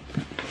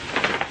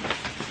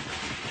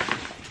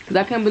 Cause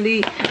I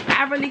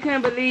really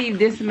couldn't believe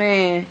this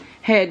man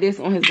had this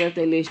on his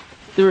birthday list.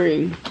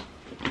 3,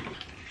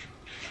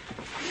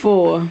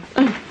 4,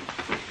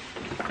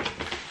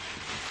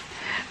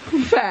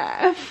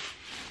 5.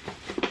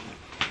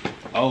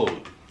 Oh,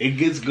 it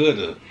gets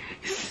gooder.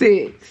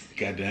 6.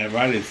 Goddamn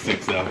right, it's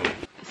 6 of them.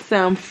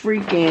 Some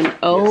freaking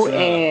old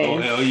Yes, ass oh,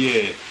 hell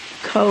yeah.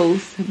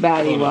 Coast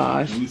body Hold on.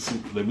 wash.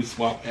 Let me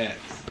swap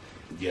hats.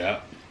 Yeah.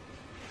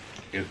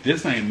 If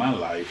this ain't my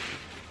life,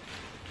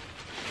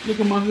 look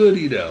at my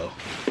hoodie though.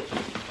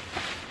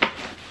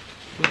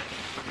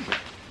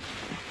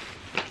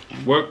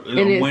 Work. And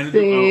I went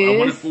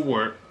it for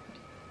work.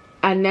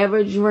 I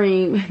never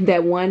dreamed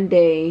that one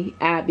day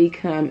I'd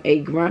become a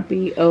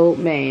grumpy old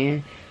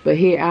man, but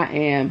here I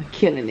am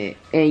killing it.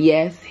 And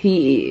yes,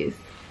 he is.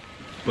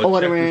 But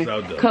Ordering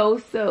check this out, though.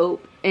 cold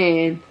soap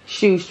and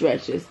shoe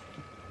stretchers.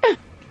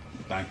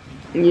 Thank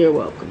you. You're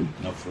welcome.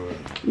 No, for real.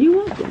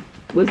 You're welcome.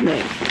 What's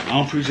next? I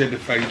don't appreciate the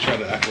fact you try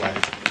to act like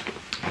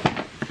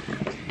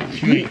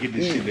you ain't get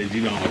the shit that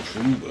you don't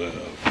approve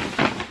of.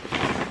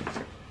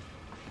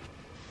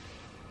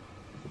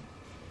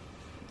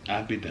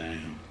 I'd be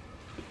damned.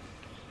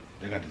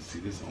 They got to see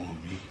this on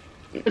me.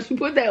 You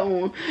put that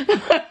on.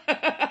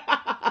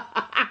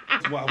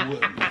 Why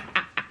wouldn't I?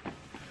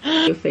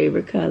 Your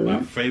favorite color?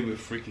 My favorite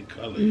freaking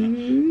color.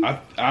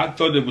 I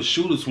thought it was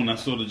shooters when I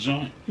saw the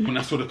joint. When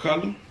I saw the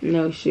color.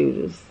 No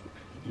shooters.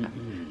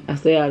 I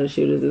stay out of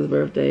shooters this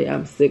birthday.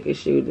 I'm sick of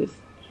shooters.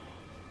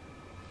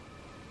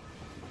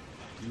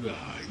 You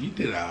alright. You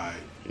did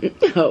alright.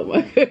 Oh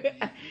my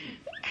god.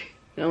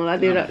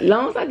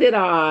 Long as I did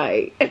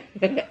alright. Damn,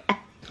 baby.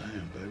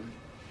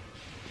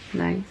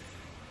 Nice.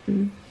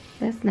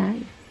 That's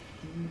nice.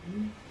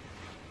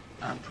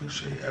 I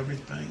appreciate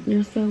everything.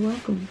 You're so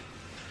welcome.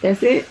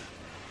 That's it?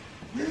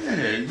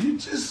 Yeah, you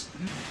just...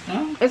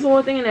 Huh? That's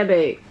one thing in that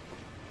bag.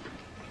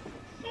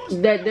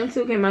 That them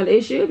two came out.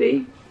 It should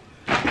be.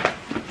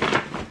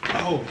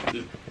 Oh.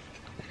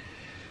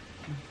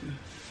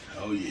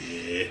 Oh,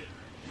 yeah.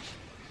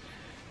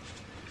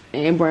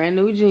 And brand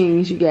new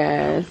jeans, you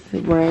guys.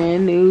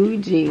 Brand new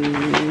jeans.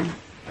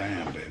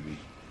 Damn, baby.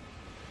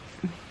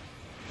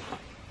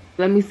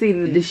 Let me see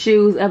the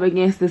shoes up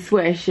against the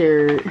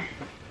sweatshirt.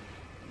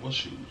 What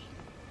shoes?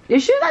 The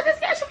shoes I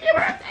just got you for your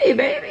birthday,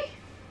 baby.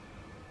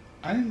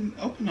 I didn't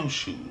open no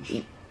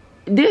shoes.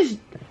 This...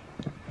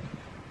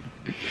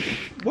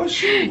 What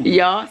shoes?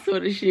 Y'all saw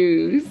the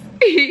shoes.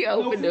 He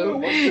opened for real,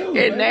 them. what shoes, And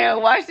baby? now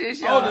watch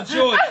this, y'all. Oh, the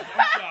Jordans.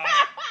 I'm sorry.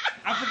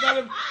 I forgot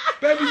it.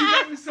 Baby, you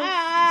got me so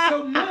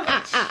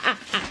much.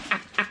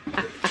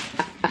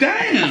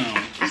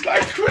 Damn. It's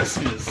like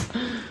Christmas.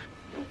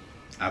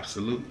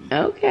 Absolutely.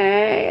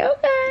 Okay.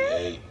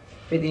 Hey.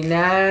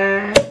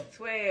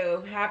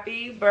 5912.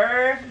 Happy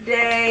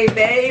birthday,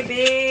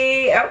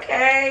 baby.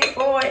 Okay,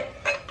 boy.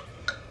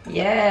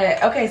 Yeah.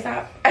 Okay,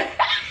 stop.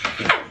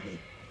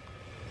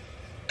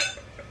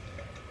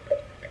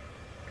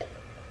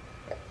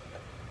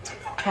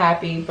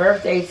 Happy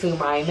birthday to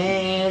my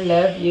man.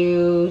 Love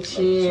you.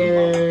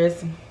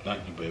 Cheers.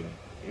 Thank you, baby.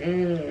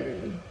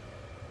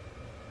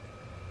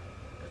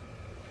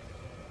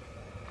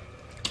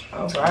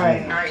 All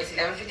right. All right, it's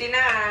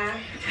 11:59.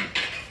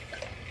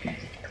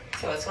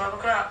 So it's 12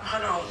 o'clock.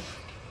 Hold on.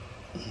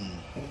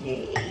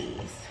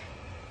 Yes.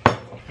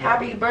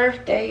 Happy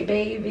birthday,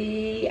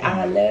 baby.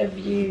 I love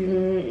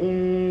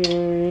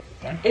you.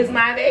 It's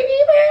my baby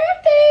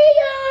birthday,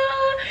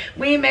 y'all.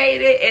 We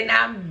made it, and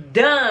I'm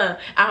done.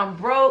 I'm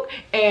broke,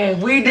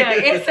 and we done.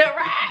 It's a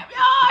wrap,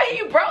 y'all.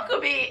 You broke a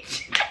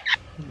bitch.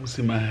 Let me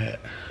see my hat.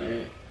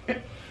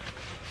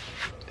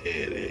 There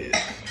it is.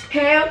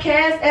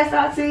 Hellcats,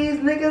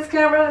 SRTs, niggas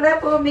come run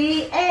up on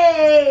me.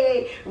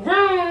 Hey,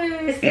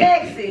 run,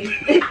 sexy.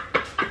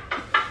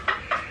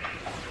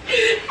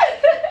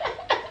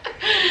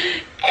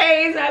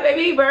 Hey, it's my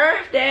baby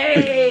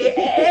birthday.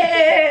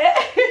 Hey.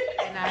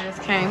 And I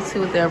just came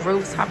to the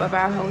rooftop of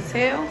our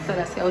hotel, so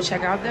let's go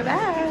check out the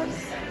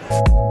baths.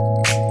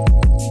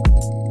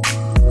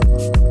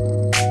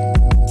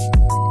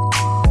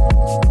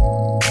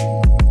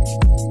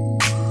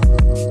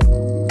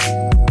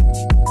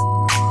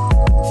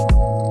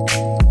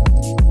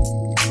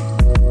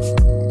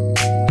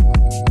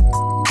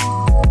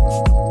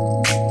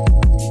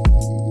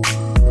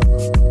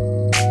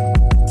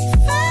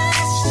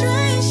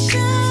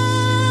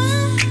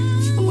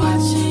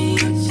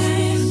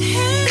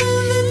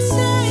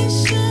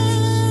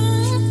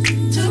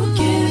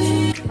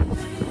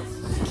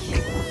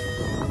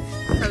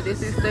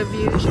 This is the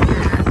view, you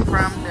guys,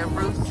 from the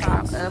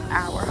rooftop of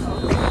our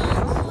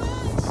hotel.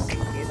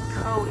 It's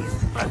cold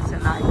as fuck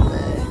tonight,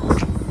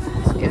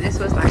 but if this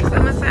was like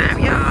summertime,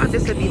 y'all,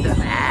 this would be the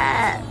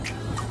vibe.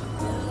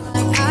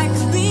 I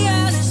could be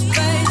out of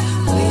space.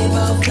 We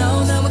both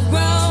know that we're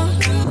grown.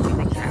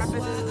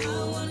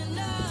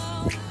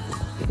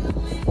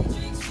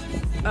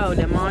 Oh,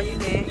 the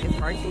monument is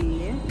right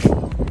there.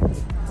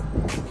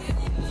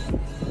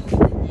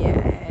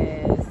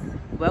 Yes.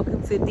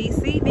 Welcome to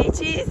DC,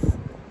 bitches.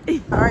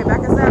 All right, back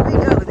inside we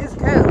go. Let's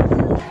go.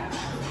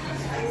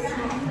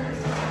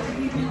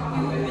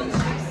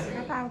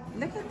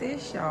 Look at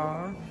this,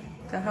 y'all.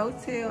 The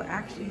hotel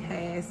actually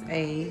has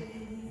a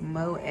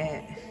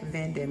Moet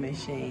vending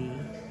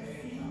machine.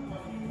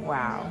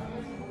 Wow.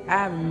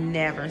 I've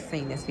never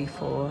seen this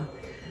before.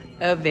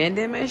 A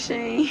vending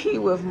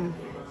machine with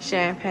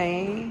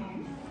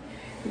champagne.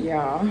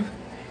 Y'all,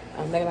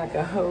 I'm looking like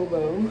a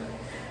hobo.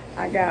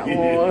 I got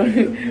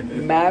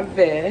on my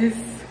vest.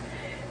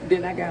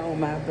 Then I got on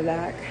my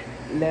black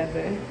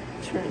leather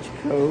trench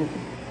coat.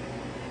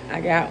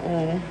 I got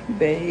on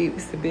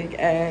Babe's big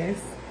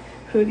ass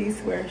hoodie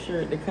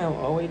sweatshirt to come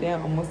all the way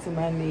down almost to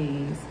my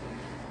knees.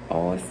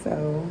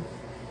 Also,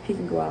 he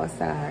can go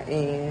outside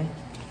and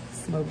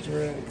smoke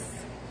drugs.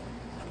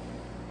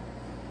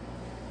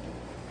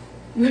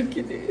 Look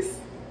at this.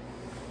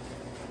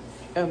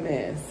 A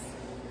mess.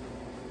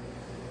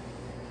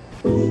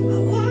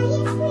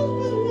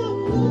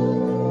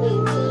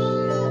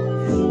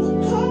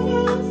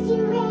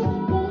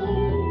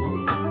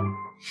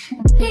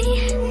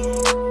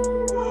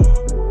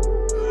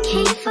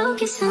 Can you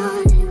focus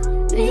on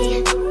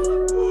me?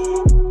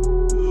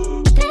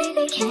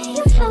 Baby, can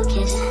you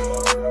focus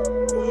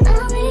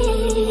on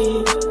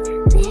me?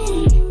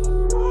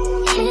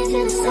 Hands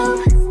in the soap,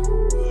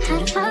 how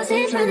the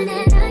faucet's running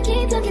and I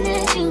keep looking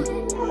at you.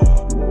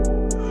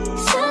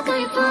 Stuck on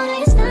your phone,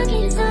 you're stuck in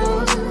your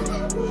zone.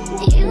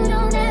 You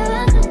don't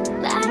ever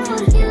come, but I don't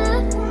wanna give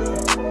up.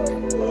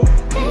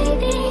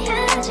 Baby, I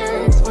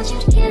just want you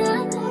to give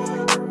up.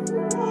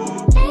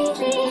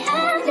 Lately,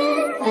 I've been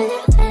a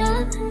little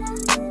better.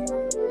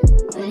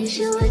 Wish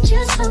you would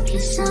just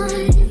focus on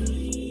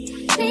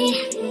me.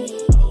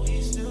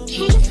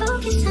 Can you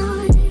focus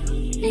on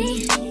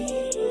me?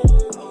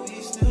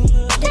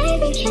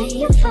 Baby, can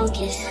you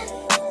focus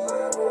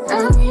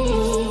on me?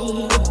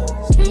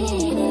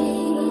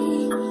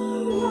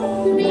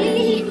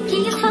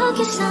 Can you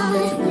focus on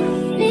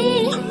me?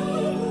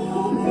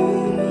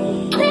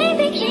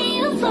 Baby, can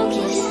you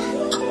focus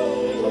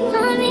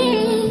on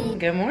me?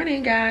 Good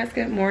morning, guys.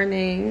 Good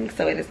morning.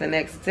 So it is the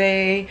next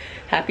day.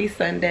 Happy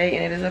Sunday,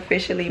 and it is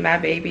officially my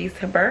baby's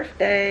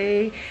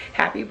birthday.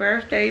 Happy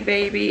birthday,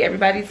 baby.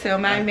 Everybody tell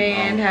my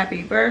man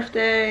happy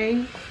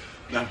birthday.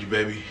 Thank you,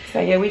 baby. So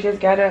yeah, we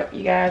just got up,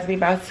 you guys. We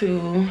about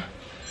to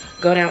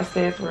go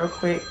downstairs real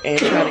quick and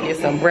try to get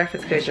some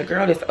breakfast because your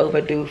girl is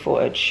overdue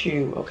for a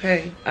chew,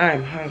 okay?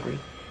 I'm hungry.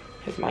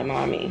 It's my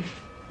mommy.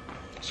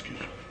 Excuse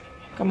me.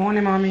 Good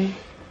morning, mommy.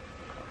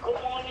 Good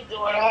morning,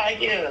 daughter. How are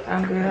you?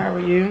 I'm good. How are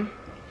you?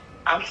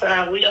 I'm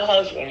fine. With your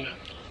husband.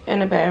 In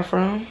the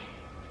bathroom.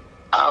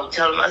 I'll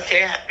tell him I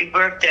said happy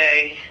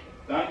birthday.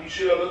 Thank you,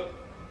 Sheila.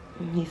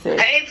 He said,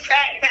 Hey,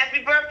 Fat,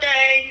 happy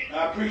birthday.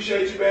 I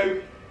appreciate you,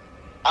 baby.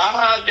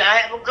 Y'all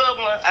have a good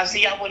one. I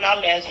see y'all went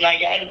out last night.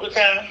 Y'all had a good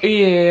time?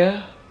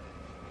 yeah.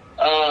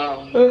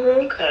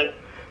 Okay.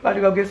 About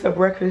to go get some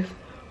breakfast.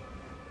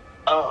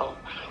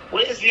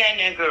 Where's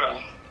Nana girl?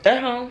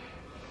 At home.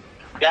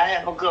 Y'all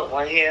have a good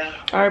one here.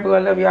 All right, boo. I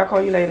love you. I'll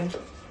call you later.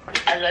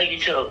 I love you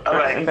too. All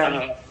right.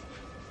 Bye.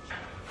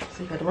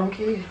 So you got the wrong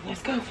kid.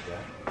 Let's go.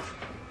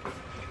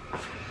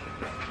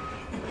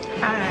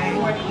 Hi.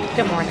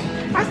 Good morning.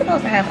 I'm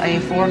supposed to have a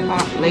 4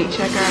 o'clock late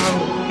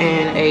checkout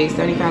and a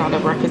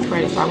 $75 breakfast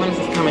credit, so I wanted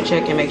to come and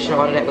check and make sure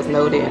all of that was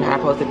noted and how I'm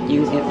supposed to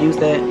use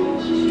that.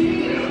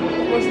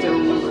 What's the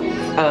room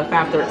number?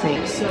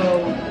 513. So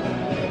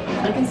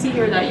I can see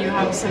here that you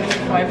have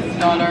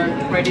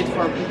 $75 credit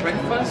for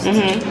breakfast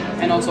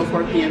and also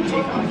for PM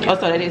takeout. Oh,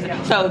 so that is.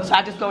 So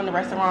I just go in the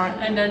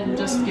restaurant And then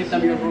just give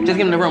them your room. Just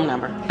give them the room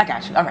number. I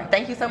got you. All right.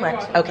 Thank you so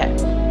much. Okay.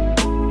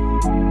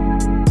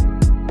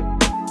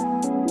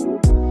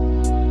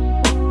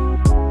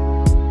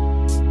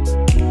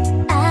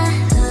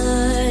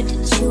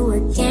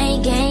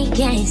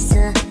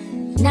 gangster.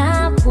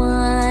 Not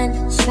one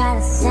try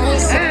to say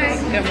so. Hi,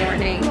 good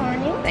morning. Good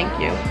morning. Thank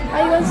you.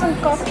 You want some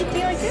coffee,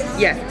 tea, or juice?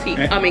 Yes, tea.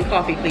 I mean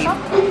coffee, please.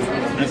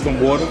 And some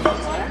water.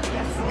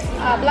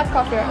 Black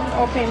coffee,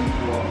 open.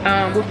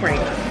 With cream.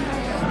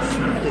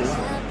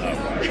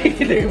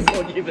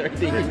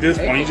 At this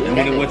point,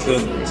 when it went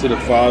to the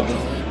father,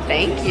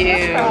 Thank you.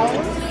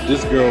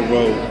 this girl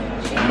wrote,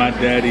 "My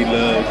daddy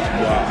loves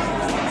wow."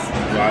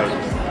 Right?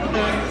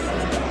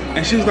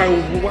 And she was like,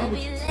 well, why would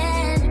you?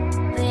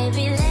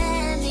 Baby,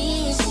 let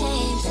me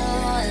change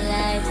your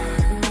life.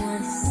 You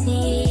want to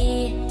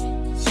see you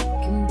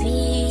can be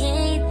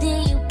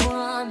anything you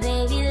want.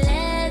 Baby,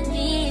 let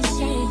me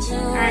change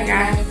your Alright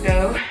guys,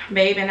 so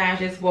babe and I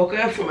just woke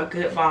up from a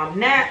good bomb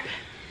nap,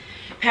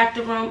 packed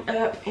the room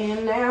up,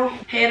 and now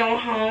head on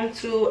home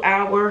to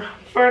our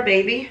fur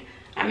baby.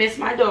 I miss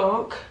my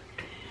dog.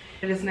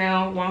 It is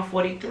now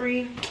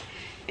 1:43,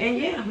 and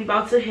yeah, we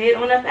about to head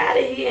on up out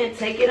of here and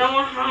take it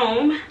on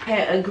home.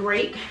 Had a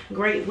great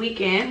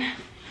weekend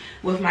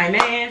with my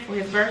man for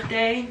his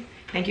birthday.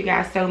 Thank you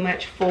guys so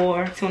much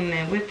for tuning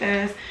in with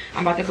us.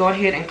 I'm about to go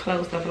ahead and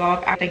close the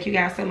vlog. I thank you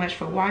guys so much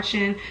for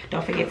watching.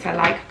 Don't forget to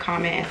like,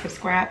 comment, and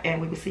subscribe,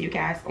 and we will see you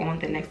guys on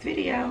the next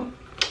video.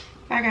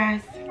 Bye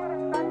guys.